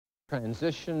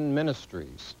Transition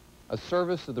Ministries, a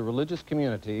service of the religious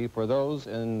community for those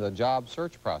in the job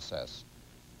search process.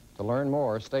 To learn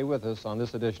more, stay with us on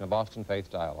this edition of Austin Faith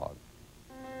Dialogue.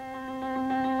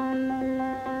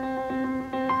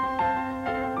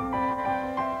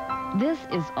 This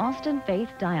is Austin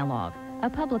Faith Dialogue, a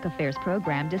public affairs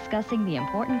program discussing the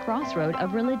important crossroad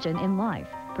of religion in life,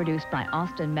 produced by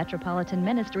Austin Metropolitan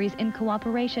Ministries in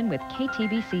cooperation with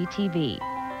KTBC TV.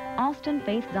 Austin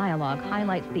Faith Dialogue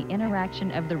highlights the interaction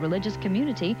of the religious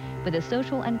community with the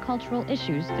social and cultural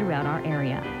issues throughout our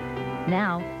area.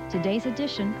 Now, today's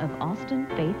edition of Austin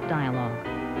Faith Dialogue.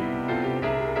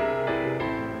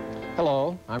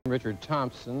 Hello, I'm Richard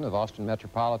Thompson of Austin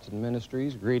Metropolitan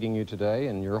Ministries, greeting you today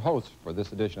and your host for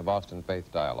this edition of Austin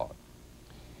Faith Dialogue.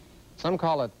 Some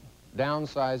call it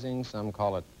downsizing, some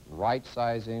call it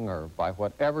right-sizing, or by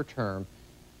whatever term.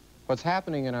 What's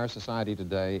happening in our society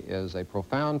today is a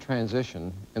profound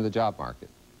transition in the job market.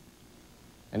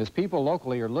 And as people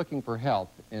locally are looking for help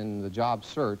in the job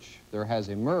search, there has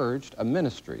emerged a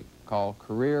ministry called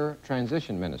Career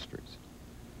Transition Ministries.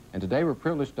 And today we're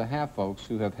privileged to have folks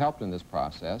who have helped in this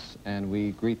process, and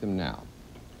we greet them now.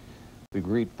 We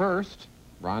greet first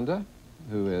Rhonda,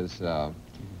 who is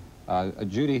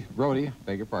Judy Brody,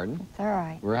 beg your pardon. It's all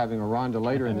right. We're having a Rhonda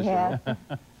later in the Yeah. show.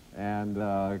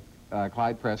 And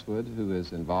Clyde Presswood, who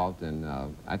is involved in,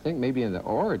 I think maybe in the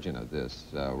origin of this,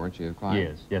 weren't you,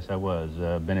 Clyde? Yes, I was.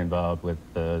 Been involved with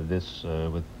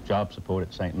with job support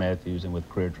at St. Matthews and with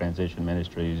Career Transition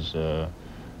Ministries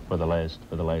for the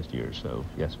last year or so.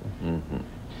 Yes, sir. Mm-hmm.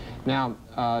 Now,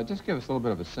 just give us a little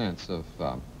bit of a sense of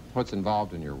what's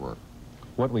involved in your work.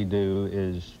 What we do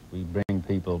is we bring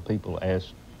people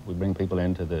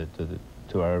into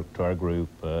our group.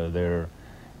 There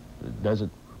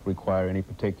doesn't require any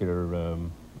particular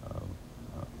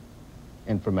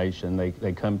information.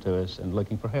 They come to us and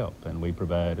looking for help, and we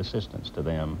provide assistance to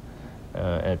them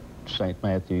at St.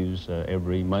 Matthews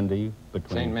every Monday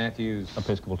between St. Matthews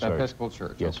Episcopal Church. Episcopal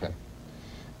Church. Yes, okay.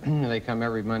 Sir. They come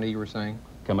every Monday, you were saying?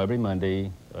 Come every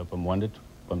Monday from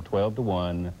 12 to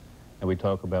 1, and we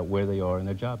talk about where they are in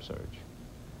their job search.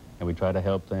 And we try to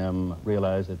help them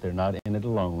realize that they're not in it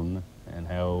alone,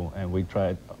 and we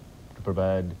try to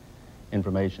provide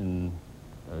information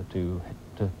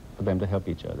for them to help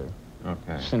each other.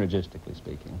 Okay. Synergistically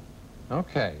speaking.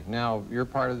 Okay. Now, you're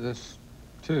part of this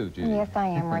too, Judy. Yes, I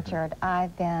am, Richard.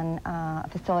 I've been a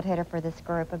facilitator for this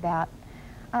group about,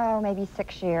 maybe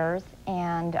 6 years.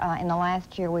 And in the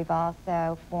last year, we've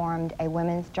also formed a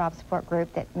women's job support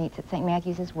group that meets at St.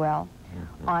 Matthews as well,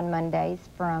 on Mondays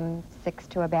from 6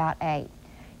 to about 8.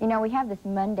 You know, we have this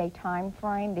Monday time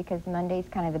frame because Monday's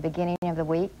kind of the beginning of the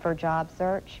week for job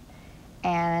search.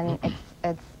 And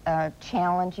it's a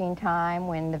challenging time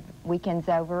when the weekend's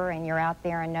over and you're out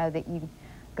there and know that you've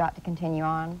got to continue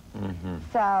on. Mm-hmm.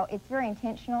 So it's very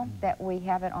intentional that we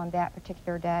have it on that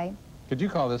particular day. Could you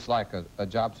call this like a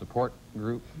job support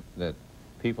group, that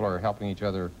people are helping each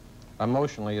other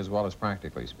emotionally as well as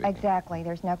practically speaking? Exactly.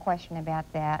 There's no question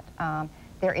about that.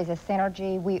 There is a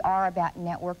synergy. We are about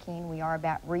networking. We are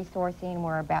about resourcing.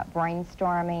 We're about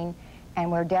brainstorming. And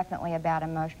we're definitely about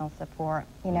emotional support.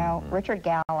 You know, Richard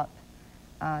Gallup,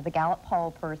 the Gallup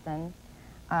poll person,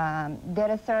 did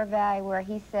a survey where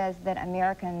he says that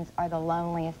Americans are the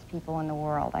loneliest people in the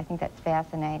world. I think that's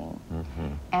fascinating.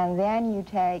 And then you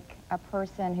take a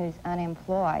person who's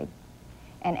unemployed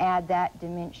and add that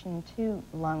dimension to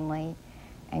lonely,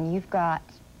 and you've got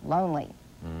lonely.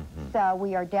 So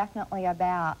we are definitely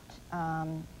about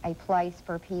a place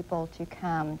for people to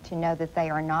come to know that they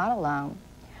are not alone.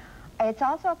 It's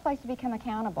also a place to become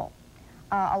accountable.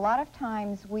 A lot of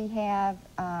times we have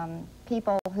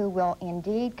people who will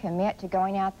indeed commit to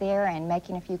going out there and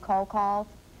making a few cold calls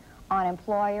on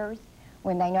employers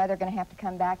when they know they're going to have to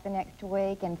come back the next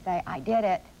week and say, I did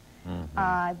it,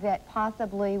 that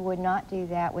possibly would not do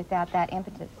that without that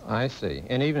impetus. I see.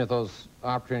 And even if those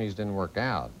opportunities didn't work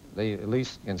out, they at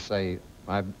least can say,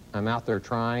 I'm out there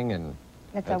trying. And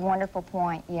that's a wonderful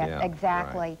point. Yes, yeah,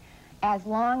 exactly. Right. As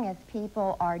long as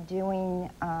people are doing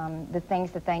the things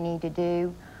that they need to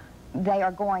do, they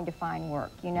are going to find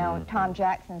work. You know, Tom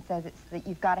Jackson says it's that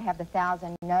you've got to have the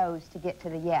 1,000 no's to get to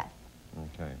the yes.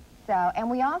 Okay. So,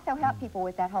 and we also help people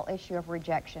with that whole issue of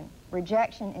rejection.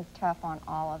 Rejection is tough on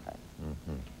all of us.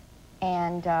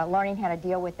 And learning how to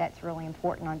deal with that's really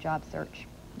important on job search.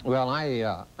 Well,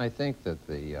 I think that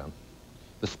the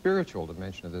spiritual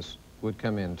dimension of this would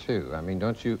come in too. I mean,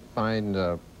 don't you find,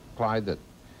 Clyde, that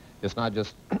it's not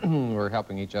just we're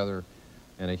helping each other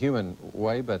in a human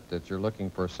way, but that you're looking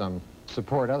for some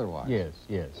support otherwise?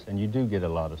 Yes, and you do get a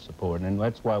lot of support, and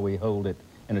that's why we hold it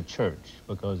in a church,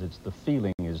 because it's the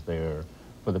feeling is there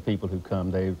for the people who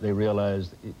come. They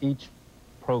realize each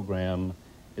program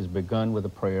is begun with a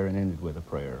prayer and ended with a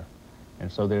prayer.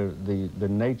 And so the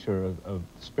nature of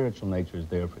spiritual nature is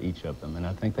there for each of them, and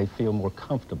I think they feel more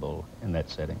comfortable in that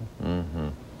setting. Mm-hmm.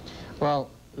 Well,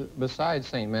 besides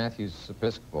St. Matthew's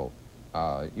Episcopal,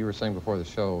 you were saying before the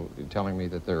show, telling me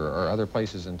that there are other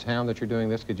places in town that you're doing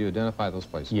this. Could you identify those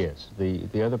places? Yes.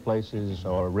 The other places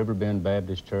are Riverbend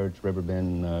Baptist Church.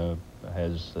 Riverbend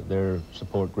has their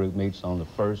support group meets on the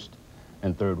first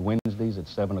and third Wednesdays at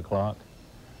 7 o'clock.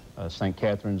 St.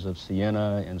 Catherine's of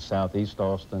Siena in southwest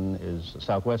Austin,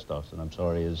 I'm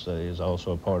sorry, is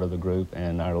also a part of the group,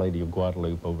 and Our Lady of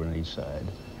Guadalupe over in the east side.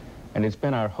 And it's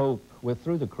been our hope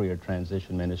through the Career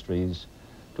Transition Ministries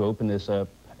to open this up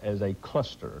as a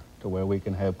cluster, to where we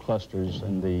can have clusters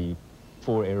in the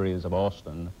 4 areas of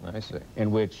Austin. I see.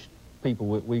 In which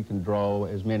we can draw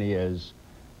as many as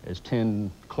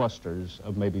 10 clusters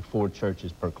of maybe 4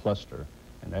 churches per cluster.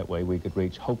 And that way we could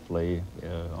reach, hopefully,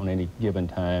 on any given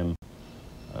time,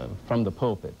 from the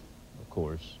pulpit, of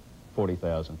course,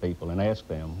 40,000 people, and ask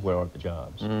them, where are the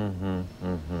jobs? Mm-hmm,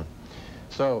 mm-hmm.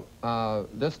 So,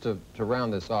 just to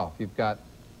round this off, you've got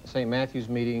St. Matthew's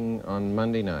meeting on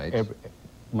Monday nights.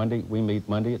 We meet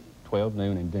Monday at 12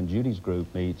 noon, and then Judy's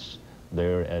group meets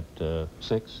there at 6.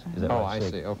 Is that right? Oh, I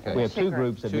see. Okay. We have 2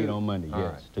 groups that meet on Monday. Yes,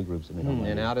 right. 2 groups that meet on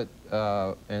Monday. And out at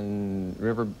in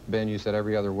Riverbend, you said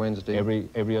every other Wednesday.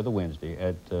 Every other Wednesday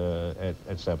at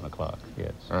 7 o'clock.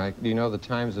 Yes. All right. Do you know the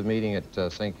times of meeting at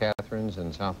St. Catherine's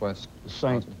in Southwest?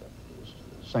 St.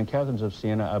 Catherine's of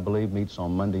Siena, I believe, meets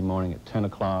on Monday morning at 10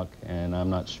 o'clock, and I'm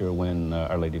not sure when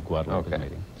Our Lady of Guadalupe is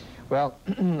meeting. Well,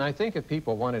 I think if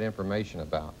people wanted information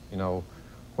about,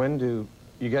 when do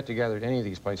you get together at any of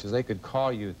these places, they could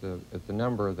call you at the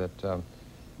number that,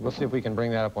 we'll see if we can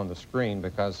bring that up on the screen,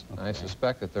 because I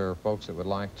suspect that there are folks that would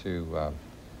like to,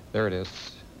 there it is,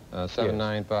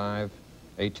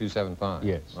 795-8275.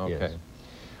 Yes. Okay. Yes.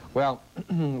 Well,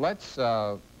 let's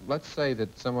say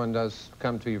that someone does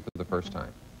come to you for the first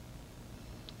time.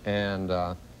 And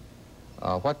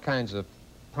what kinds of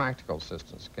practical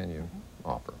assistance can you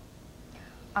offer?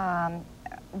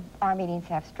 Our meetings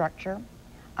have structure.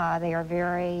 They are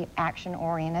very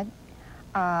action-oriented.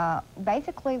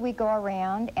 Basically, we go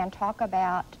around and talk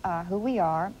about who we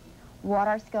are, what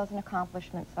our skills and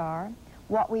accomplishments are,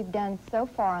 what we've done so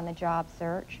far on the job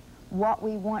search, what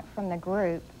we want from the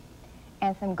group,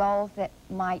 and some goals that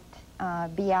might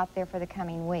be out there for the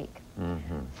coming week.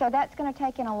 Mm-hmm. So that's going to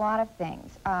take in a lot of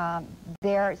things.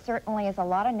 There certainly is a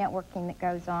lot of networking that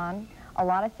goes on, a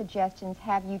lot of suggestions.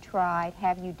 Have you tried?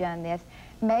 Have you done this?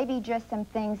 Maybe just some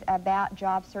things about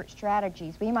job search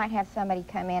strategies. We might have somebody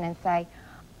come in and say,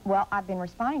 well, I've been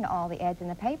responding to all the ads in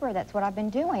the paper. That's what I've been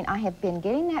doing. I have been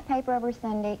getting that paper every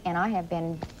Sunday, and I have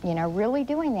been, really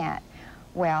doing that.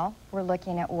 Well, we're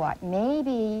looking at what?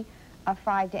 Maybe a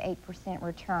 5 to 8%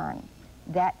 return.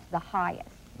 That's the highest.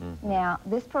 Mm-hmm. Now,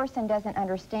 this person doesn't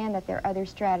understand that there are other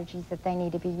strategies that they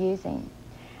need to be using.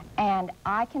 And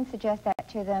I can suggest that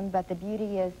to them, but the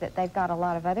beauty is that they've got a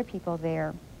lot of other people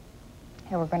there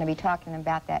who are going to be talking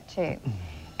about that too.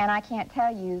 And I can't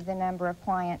tell you the number of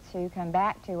clients who come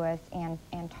back to us and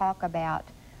talk about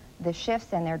the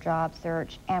shifts in their job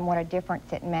search and what a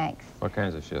difference it makes. What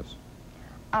kinds of shifts?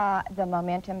 The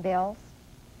momentum builds.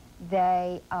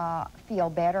 They feel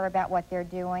better about what they're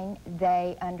doing.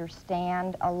 They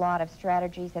understand a lot of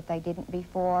strategies that they didn't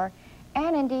before.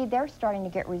 And indeed, they're starting to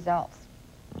get results.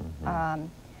 Mm-hmm.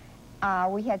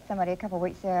 We had somebody a couple of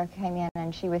weeks ago who came in,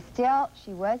 and she was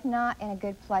not in a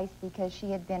good place because she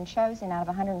had been chosen out of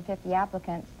 150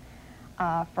 applicants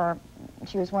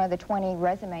she was one of the 20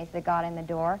 resumes that got in the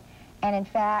door. And in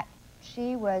fact,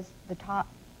 she was the top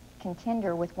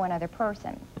contender with one other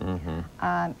person.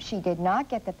 Mm-hmm. She did not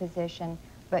get the position,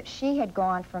 but she had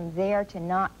gone from there to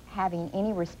not having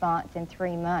any response in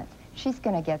 3 months. She's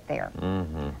going to get there.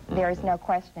 Mm-hmm. Mm-hmm. There is no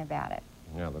question about it.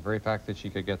 Yeah, the very fact that she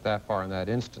could get that far in that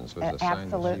instance was a sign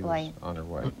that she was on her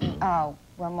way. Oh,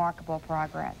 remarkable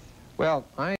progress. Well,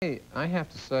 I have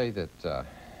to say that,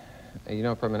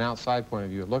 from an outside point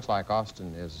of view, it looks like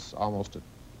Austin is almost at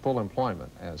full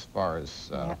employment as far as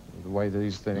the way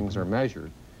these things are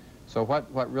measured. So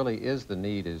what really is the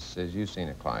need, as you've seen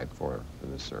it, Clyde, for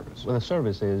this service? Well, the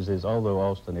service is although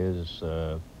Austin is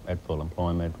at full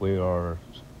employment, we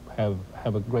have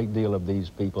a great deal of these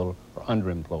people are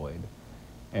underemployed.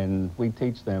 And we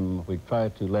teach them, we try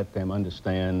to let them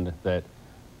understand that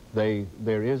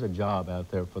there is a job out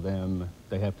there for them.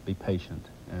 They have to be patient,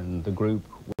 and the group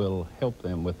will help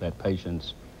them with that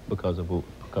patience because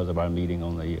of our meeting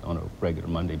on a regular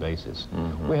Monday basis.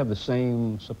 Mm-hmm. We have the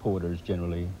same supporters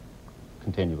generally,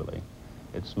 continually,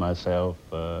 It's myself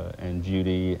and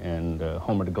Judy and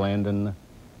Homer DeGlandon,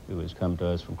 who has come to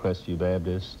us from Crestview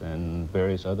Baptist, and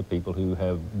various other people who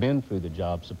have been through the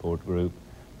job support group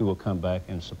who will come back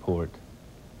and support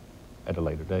at a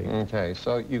later date. Okay,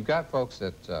 so you've got folks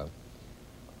that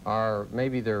are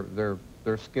maybe their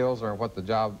skills are what the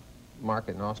job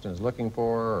market in Austin is looking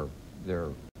for, or they're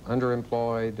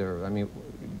underemployed, or I mean,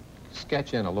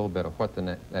 sketch in a little bit of what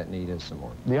that need is some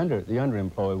more. The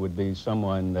underemployed would be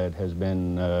someone that has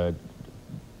been,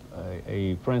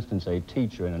 for instance, a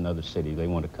teacher in another city. They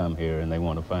want to come here and they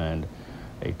want to find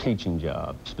a teaching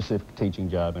job, specific teaching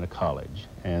job in a college,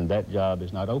 and that job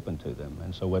is not open to them.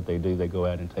 And so what they do, they go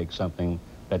out and take something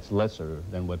that's lesser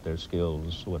than what their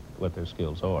skills are.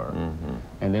 Mm-hmm.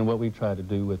 And then what we try to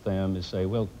do with them is say,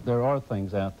 well, there are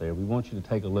things out there. We want you to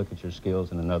take a look at your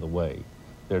skills in another way.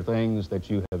 There are things that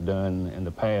you have done in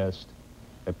the past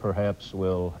that perhaps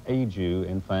will aid you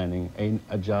in finding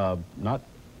a job, not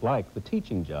like the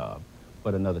teaching job,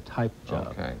 but another type of job.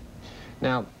 Okay.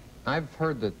 Now, I've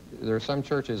heard that there are some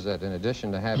churches that, in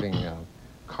addition to having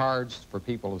cards for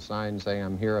people to sign, say,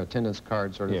 I'm here, attendance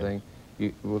card sort of thing,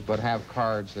 you would have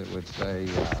cards that would say,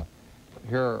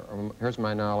 here's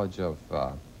my knowledge of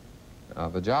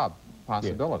a job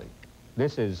possibility. Yeah.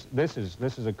 This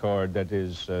is a card that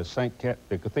is the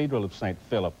Cathedral of St.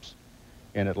 Philip's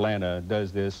in Atlanta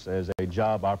does this as a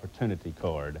job opportunity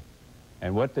card.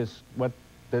 And what this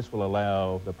will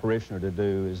allow the parishioner to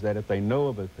do is that if they know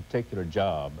of a particular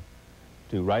job,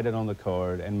 to write it on the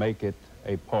card and make it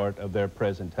a part of their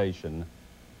presentation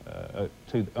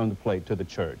on the plate to the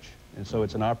church. And so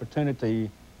it's an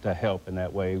opportunity to help in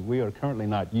that way. We are currently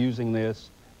not using this,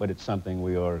 but it's something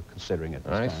we are considering at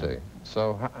this time. I see.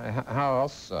 So how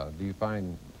else do you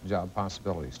find job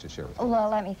possibilities to share with us? Well,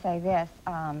 let me say this.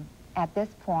 At this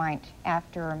point,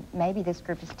 after maybe this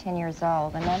group is 10 years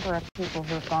old, the number of people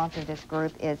who have gone through this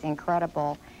group is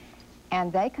incredible.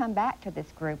 And they come back to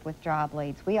this group with job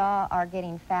leads. We all are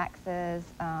getting faxes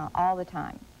all the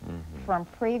time from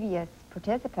previous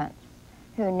participants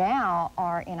who now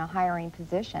are in a hiring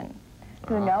position,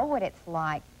 who know what it's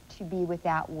like to be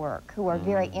without work, who are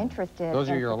very interested. Those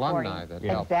in are your supporting. alumni that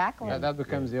help. Exactly. Yeah, that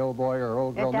becomes the old boy or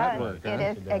old girl network.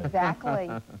 It is, exactly.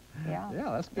 Yeah.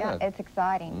 Yeah, that's good. Yeah, it's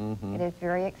exciting. It is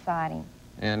very exciting.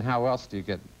 And how else do you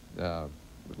get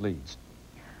leads?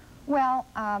 Well,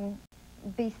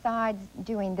 besides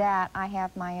doing that, I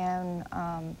have my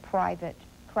own private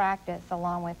practice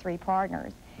along with 3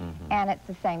 partners. And it's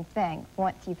the same thing.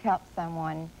 Once you've helped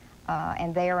someone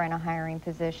and they are in a hiring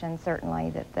position, certainly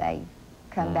that they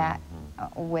come back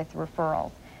with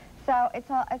referrals. So it's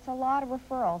a lot of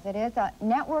referrals. It is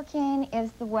networking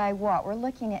is the way what? We're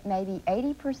looking at maybe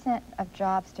 80% of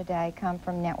jobs today come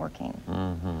from networking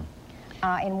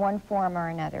in one form or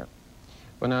another.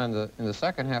 Well, now in the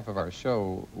second half of our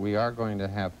show, we are going to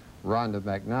have Rhonda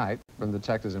McKnight from the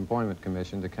Texas Employment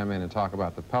Commission to come in and talk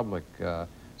about the public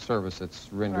service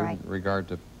that's rendered in regard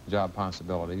to job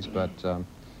possibilities. But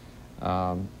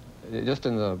just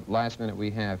in the last minute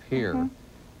we have here,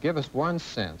 give us one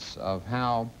sense of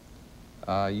how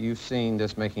you've seen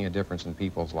this making a difference in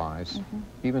people's lives,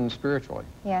 even spiritually.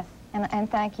 Yes, and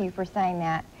thank you for saying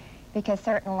that, because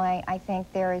certainly I think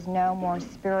there is no more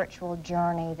spiritual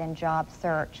journey than job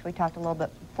search. We talked a little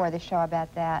bit before the show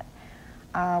about that.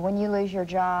 When you lose your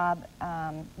job,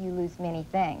 you lose many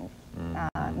things.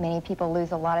 Many people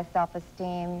lose a lot of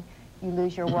self-esteem. You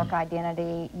lose your work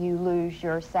identity. You lose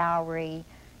your salary.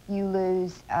 You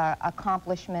lose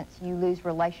accomplishments. You lose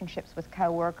relationships with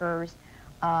coworkers.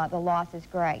 The loss is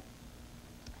great.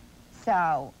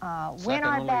 So when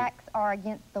our backs are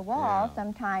against the wall,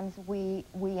 sometimes we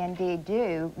indeed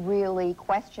do really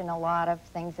question a lot of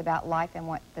things about life and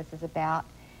what this is about.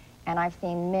 And I've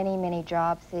seen many, many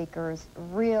job seekers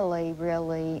really,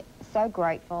 really so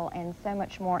grateful and so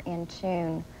much more in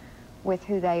tune with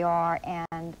who they are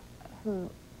and who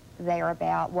they are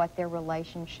about, what their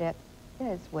relationship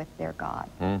is with their God.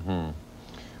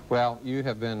 Well, you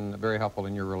have been very helpful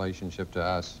in your relationship to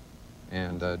us.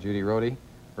 And Judy Rohde,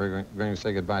 we're going to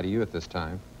say goodbye to you at this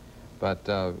time. But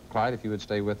Clyde, if you would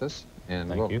stay with us, and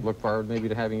we'll look forward maybe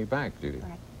to having you back, Judy.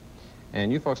 Right. And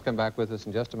you folks come back with us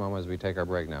in just a moment as we take our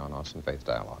break now on Austin Faith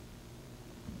Dialogue.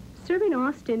 Serving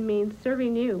Austin means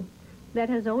serving you. That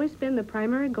has always been the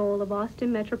primary goal of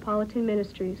Austin Metropolitan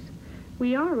Ministries.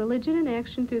 We are religion in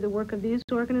action through the work of these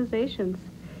organizations.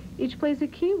 Each plays a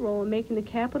key role in making the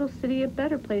capital city a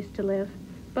better place to live,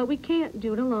 but we can't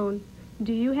do it alone.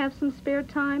 Do you have some spare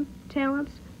time,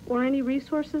 talents, or any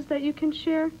resources that you can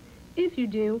share? If you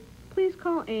do, please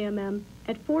call AMM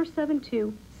at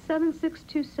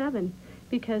 472-7627,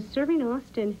 because serving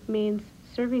Austin means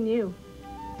serving you.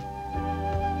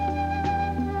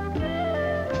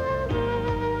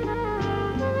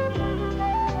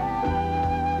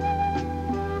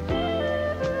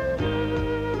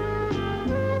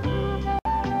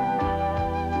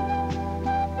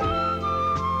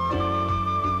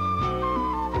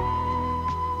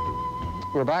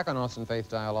 We're back on Austin Faith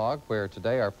Dialogue, where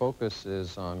today our focus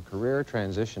is on Career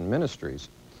Transition Ministries.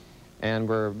 And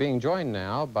we're being joined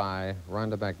now by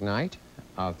Rhonda McKnight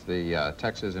of the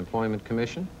Texas Employment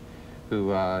Commission,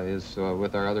 who is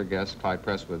with our other guest, Clyde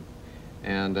Presswood.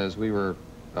 And as we were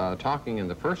talking in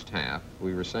the first half,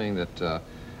 we were saying that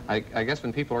I guess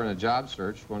when people are in a job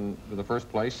search, the first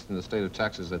place in the state of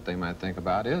Texas that they might think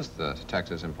about is the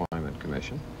Texas Employment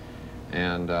Commission.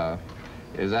 And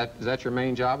is that your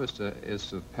main job, is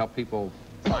to help people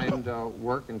find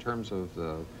work in terms of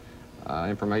the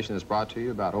information that's brought to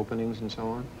you about openings and so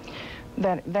on?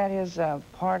 That is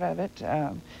part of it.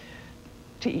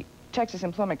 Texas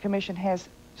Employment Commission has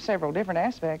several different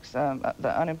aspects.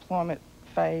 The unemployment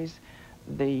phase,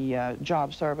 the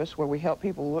job service where we help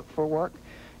people look for work,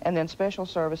 and then special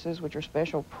services, which are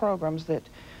special programs that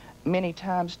many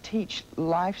times teach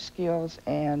life skills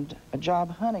and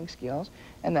job hunting skills,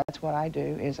 and that's what I do.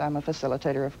 Is I'm a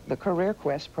facilitator of the Career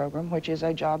Quest program, which is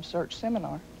a job search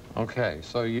seminar. Okay,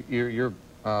 so you're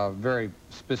very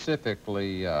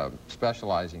specifically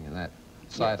specializing in that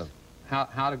side yes. of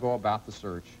how to go about the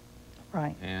search.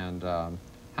 Right. And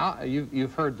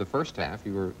you've heard the first half.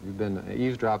 You've been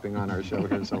eavesdropping on our show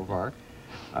here so far.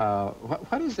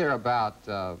 What is there about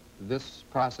this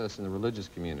process in the religious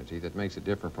community that makes it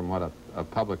different from what a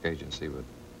public agency would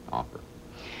offer?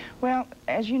 Well,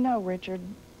 as you know, Richard,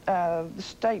 the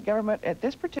state government at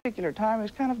this particular time is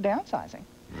kind of downsizing.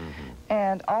 Mm-hmm.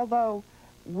 And although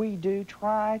we do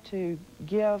try to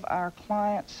give our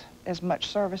clients as much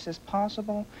service as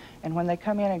possible, and when they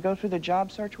come in and go through the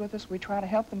job search with us, we try to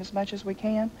help them as much as we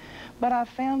can, but I've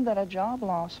found that a job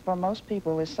loss for most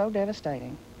people is so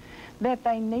devastating that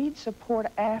they need support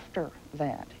after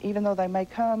that. Even though they may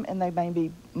come and they may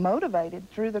be motivated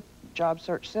through the job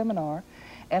search seminar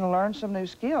and learn some new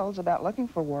skills about looking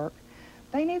for work,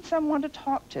 they need someone to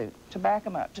talk to back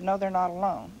them up, to know they're not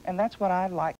alone. And that's what I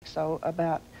like so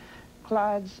about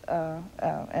Clyde's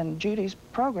and Judy's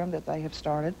program that they have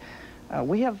started.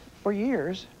 We have, for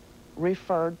years,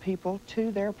 referred people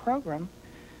to their program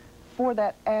for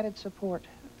that added support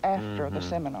after the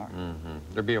seminar. Mm-hmm.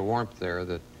 There'd be a warmth there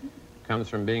that comes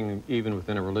from being even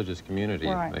within a religious community.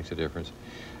 Right. Makes a difference.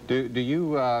 Do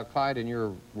you, Clyde, in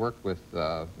your work with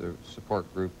the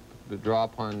support group, draw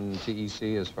upon TEC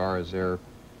as far as their,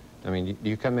 I mean, do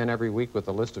you come in every week with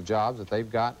a list of jobs that they've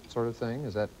got, sort of thing?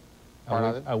 Is that part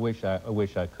of it? I wish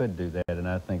I could do that, and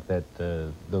I think that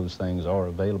those things are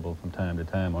available from time to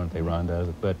time, aren't they,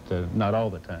 Rhonda? But not all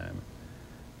the time.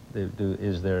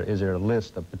 Is there a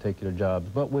list of particular jobs?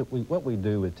 But what we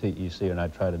do with TEC, and I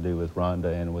try to do with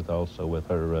Rhonda and also with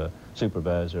her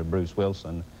supervisor, Bruce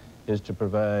Wilson, is to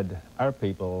provide our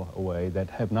people a way that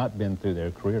have not been through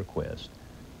their career quest,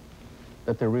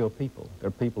 that they're real people. They're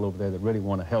people over there that really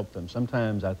want to help them.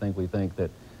 Sometimes I think we think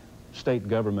that state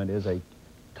government is a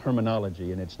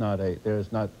terminology, and it's not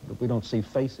we don't see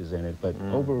faces in it, but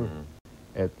over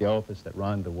at the office that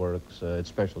Rhonda works, it's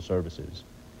special services.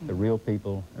 They're real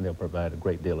people, and they'll provide a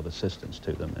great deal of assistance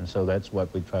to them. And so that's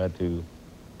what we try to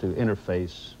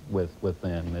interface with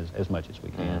them as much as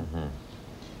we can. Mm-hmm.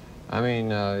 I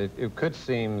mean, it could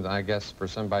seem, I guess, for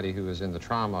somebody who is in the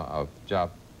trauma of job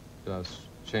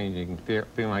changing,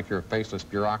 feeling like you're a faceless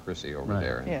bureaucracy over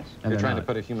there. Yes. And you're trying to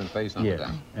put a human face on that.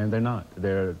 And they're not.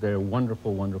 They're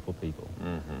wonderful, wonderful people.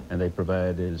 Mm-hmm. And they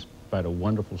provide a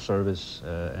wonderful service,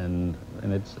 and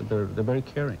they're very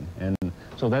caring. And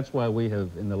so that's why we have,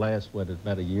 in the last,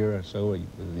 about a year or so,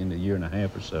 in a year and a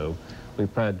half or so,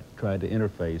 we've tried to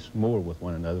interface more with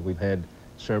one another. We've had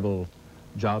several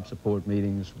job support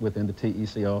meetings within the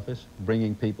TEC office,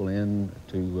 bringing people in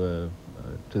to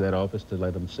that office to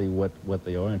let them see what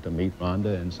they are, and to meet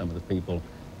Rhonda and some of the people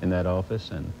in that office,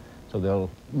 and so they'll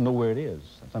know where it is.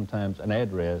 Sometimes an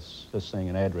address, just saying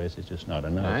an address is just not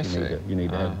enough. You need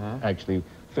to actually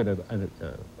fit a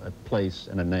place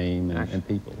and a name and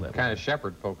people. Kind of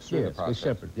shepherd folks through the process.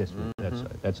 Yes, we shepherd. Yes,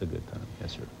 that's a good term.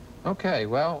 Yes, sir. Okay,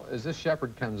 well, as this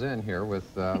shepherd comes in here with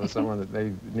someone that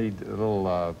may need a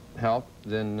little help,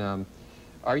 then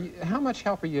how much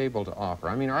help are you able to offer?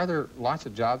 I mean, are there lots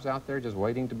of jobs out there just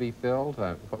waiting to be filled?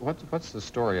 What's the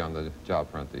story on the job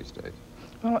front these days?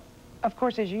 Well, of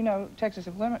course, as you know, Texas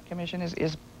Employment Commission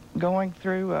is going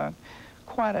through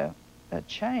quite a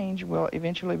change. Will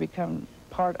eventually become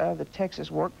part of the Texas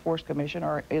Workforce Commission,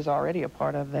 or is already a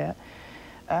part of that.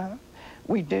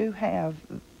 We do have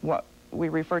what we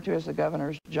refer to as the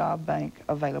Governor's Job Bank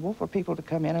available for people to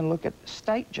come in and look at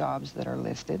state jobs that are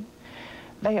listed.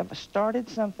 They have started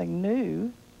something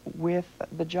new with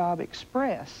the Job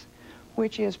Express,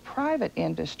 which is private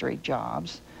industry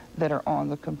jobs that are on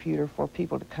the computer for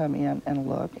people to come in and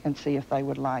look and see if they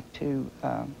would like to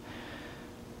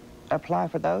apply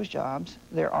for those jobs.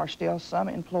 There are still some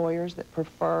employers that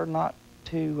prefer not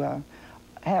to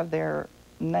have their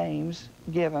names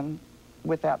given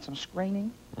without some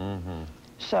screening.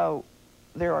 So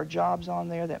there are jobs on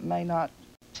there that may not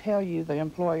tell you the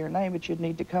employer name, but you'd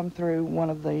need to come through one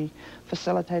of the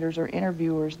facilitators or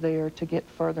interviewers there to get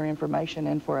further information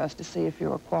and for us to see if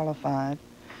you're qualified.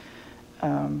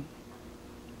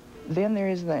 Then there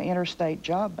is the Interstate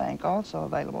Job Bank also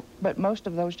available, but most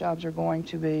of those jobs are going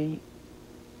to be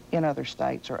in other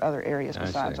states or other areas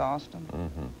besides Austin.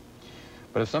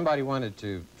 But if somebody wanted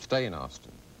to stay in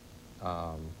Austin,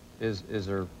 is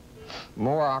there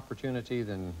more opportunity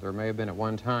than there may have been at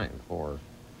one time for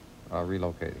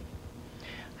relocating?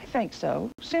 I think so,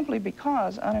 simply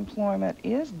because unemployment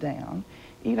is down,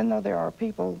 even though there are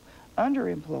people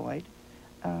underemployed,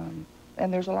 and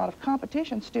there's a lot of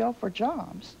competition still for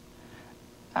jobs.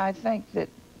 I think that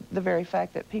the very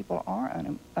fact that people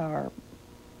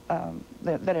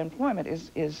that employment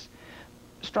is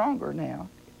stronger now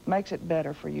makes it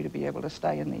better for you to be able to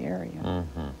stay in the area.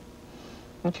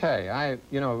 Okay,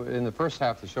 you know, in the first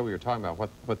half of the show we were talking about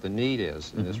what the need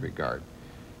is in this regard.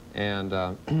 And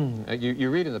you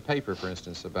read in the paper, for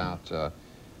instance, about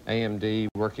AMD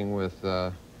working with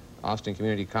Austin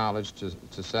Community College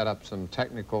to set up some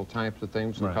technical types of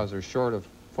things because they're short of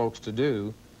folks to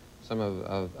do some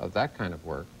of that kind of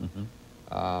work.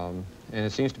 And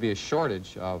it seems to be a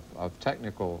shortage of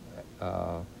technically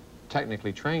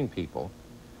trained people,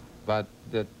 but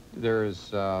that there is,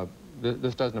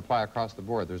 this doesn't apply across the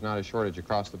board. There's not a shortage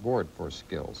across the board for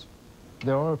skills.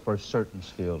 There are for certain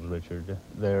skills, Richard.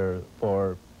 There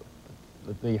for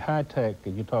the high tech.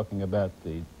 You're talking about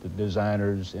the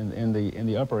designers in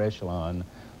the upper echelon.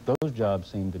 Those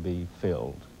jobs seem to be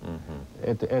filled.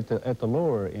 At the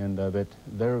lower end of it,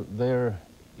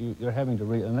 you're having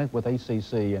to and that with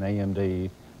ACC and AMD,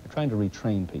 they're trying to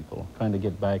retrain people, trying to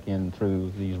get back in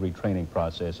through these retraining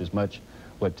processes. Much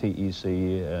what TEC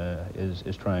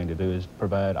is trying to do is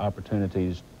provide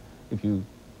opportunities. If you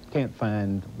can't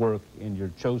find work in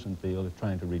your chosen field, it's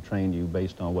trying to retrain you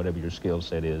based on whatever your skill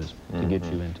set is to get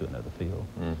you into another field.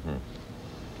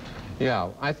 Yeah,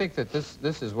 I think that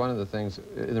this is one of the things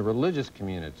in the religious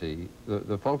community,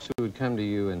 the folks who would come to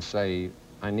you and say,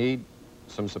 I need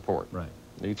some support,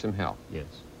 need some help. Yes.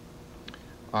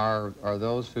 Are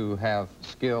those who have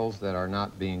skills that are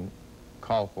not being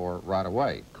called for right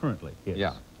away. Currently, yes.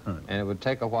 Yeah. Currently. And it would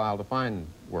take a while to find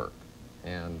work.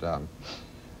 And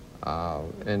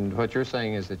what you're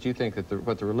saying is that you think that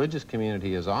what the religious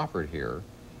community has offered here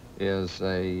is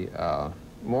a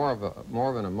more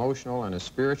of an emotional and a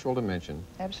spiritual dimension.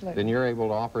 Absolutely. Than you're able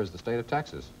to offer as the state of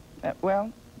Texas.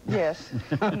 Well, yes.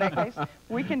 In that case,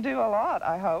 we can do a lot,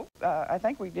 I hope. I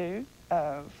think we do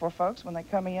for folks when they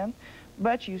come in.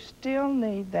 But you still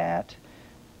need that,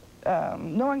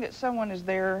 knowing that someone is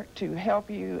there to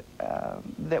help you,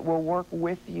 that will work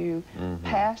with you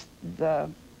past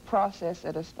the process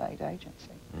at a state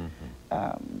agency.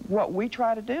 What we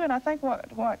try to do, and I think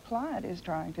what Clyde is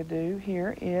trying to do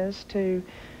here, is to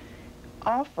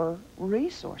offer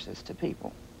resources to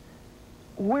people.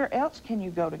 Where else can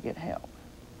you go to get help?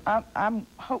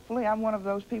 Hopefully I'm one of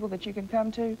those people that you can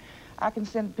come to. I can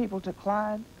send people to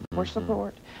Clyde for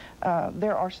support.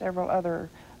 There are several other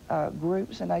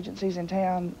groups and agencies in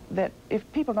town that if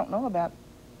people don't know about,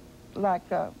 like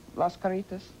Las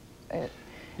Caritas.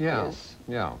 Tell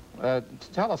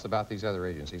us about these other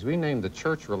agencies. We named the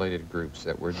church-related groups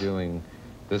that were doing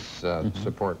this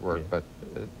support work, but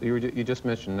you just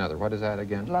mentioned another. What is that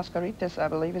again? Las Caritas, I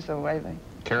believe, is the way they...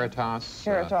 Caritas.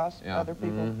 Caritas, other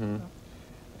people.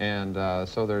 And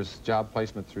so there's job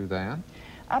placement through that?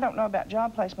 I don't know about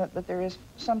job placement, but there is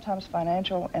sometimes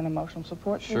financial and emotional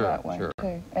support through that way, too.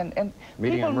 And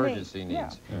meeting emergency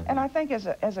needs. Yeah. And I think as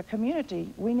a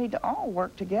community, we need to all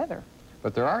work together.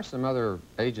 But there are some other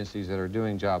agencies that are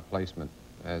doing job placement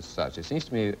as such. It seems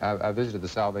to me, I visited the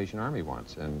Salvation Army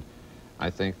once, and I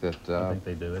think that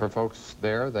they do for folks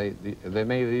there, they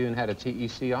may have even had a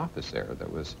TEC office there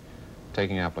that was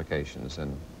taking applications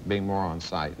and being more on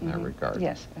site in that regard.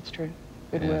 Yes, that's true.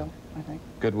 Goodwill, I think.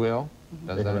 Goodwill?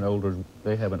 They have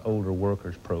an older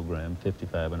workers program,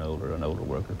 55 and older, an older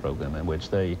worker program in which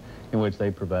they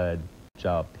provide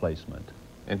job placement.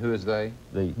 And who is they?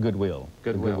 The Goodwill.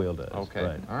 Goodwill does. Okay.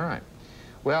 Right. All right.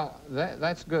 Well,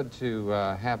 that's good to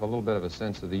have a little bit of a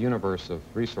sense of the universe of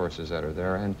resources that are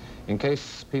there. And in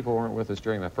case people weren't with us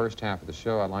during the first half of the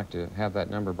show, I'd like to have that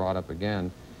number brought up again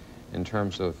in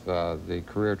terms of the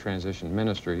Career Transition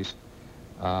Ministries.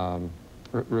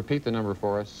 Repeat the number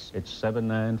for us. It's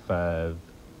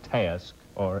 795-TASK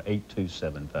or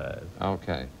 8275.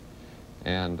 Okay.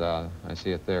 And I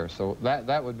see it there. So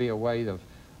that would be a way of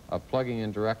plugging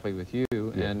in directly with you.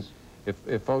 Yes. And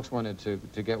if folks wanted to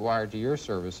get wired to your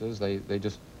services, they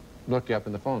just look you up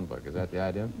in the phone book. Is that the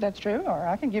idea? That's true, or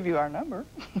I can give you our number.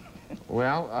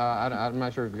 Well, I'm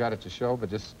not sure if you got it to show, but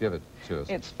just give it to us.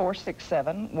 It's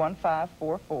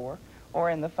 467-1544, or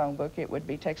in the phone book it would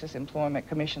be Texas Employment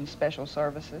Commission Special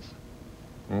Services.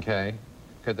 Okay.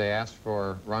 Could they ask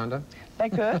for Rhonda? They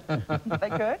could. They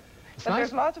could. It's But nice.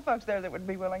 there's lots of folks there that would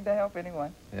be willing to help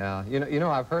anyone. Yeah. You know,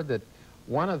 I've heard that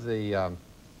one of the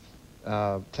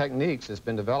techniques that's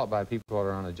been developed by people who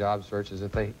are on a job search is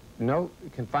that they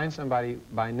can find somebody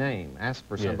by name, ask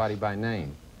for somebody by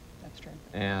name. That's true.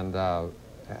 And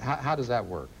how does that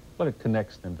work? Well, it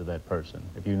connects them to that person.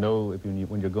 If you know,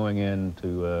 when you're going in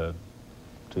and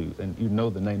you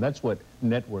know the name, that's what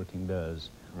networking does.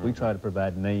 We try to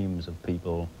provide names of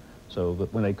people so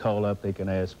that when they call up, they can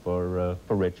ask for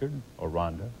Richard or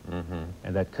Rhonda,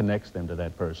 and that connects them to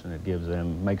that person. It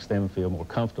makes them feel more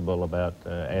comfortable about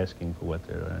asking for what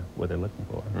they're looking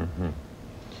for.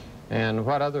 And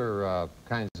what other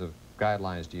kinds of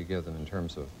guidelines do you give them in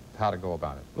terms of how to go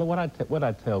about it? Well, what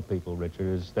I tell people, Richard,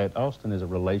 is that Austin is a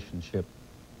relationship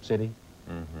city.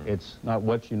 It's not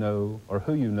what you know or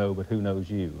who you know, but who knows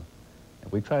you.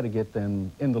 And we try to get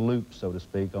them in the loop, so to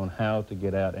speak, on how to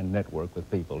get out and network with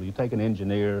people. You take an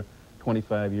engineer,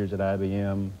 25 years at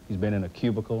IBM, he's been in a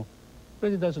cubicle,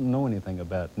 really doesn't know anything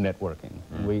about networking.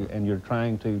 And you're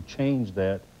trying to change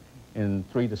that in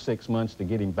 3 to 6 months to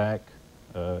get him back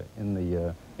in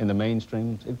the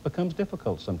mainstream. It becomes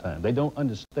difficult sometimes. They don't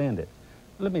understand it.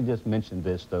 Let me just mention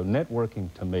this, though.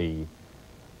 Networking, to me,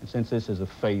 and since this is a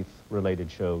faith-related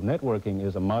show, networking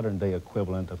is a modern-day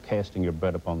equivalent of casting your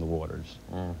bread upon the waters.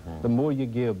 The more you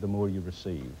give, the more you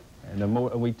receive. And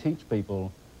we teach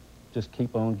people, just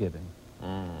keep on giving.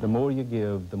 The more you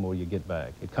give, the more you get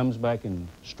back. It comes back in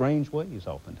strange ways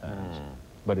oftentimes,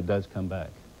 but it does come back.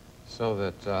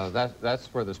 So that's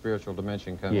where the spiritual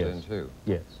dimension comes in, too.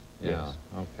 Yes. Yeah, Yes.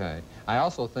 okay. I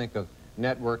also think of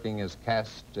networking as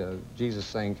Jesus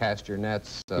saying, cast your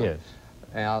nets Yes.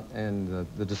 out, and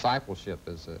the discipleship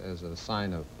as a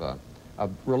sign of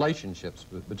relationships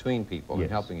between people and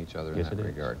helping each other in that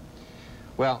regard.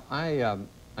 Well, I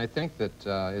think that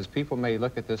as people may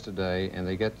look at this today and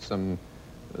they get some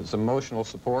emotional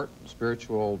support,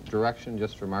 spiritual direction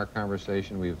just from our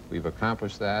conversation, we've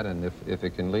accomplished that, and if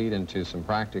it can lead into some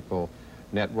practical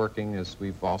networking, as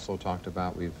we've also talked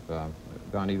about, we've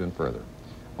gone even further.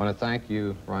 I want to thank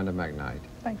you, Rhonda McKnight.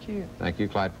 Thank you. Thank you,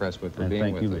 Clyde Presswood, for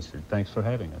being with us. Thank you, Richard. Thanks for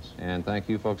having us. And thank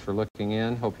you, folks, for looking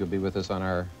in. Hope you'll be with us on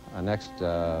our next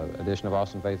edition of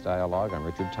Austin Faith Dialogue. I'm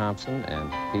Richard Thompson, and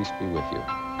peace be with you.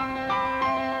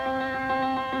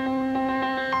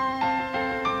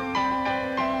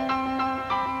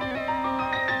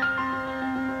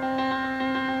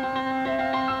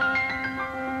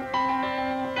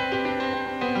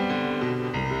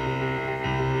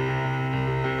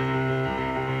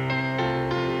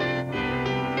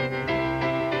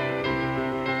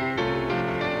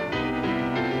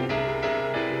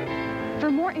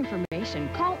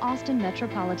 Call Austin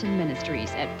Metropolitan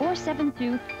Ministries at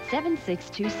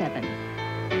 472-7627.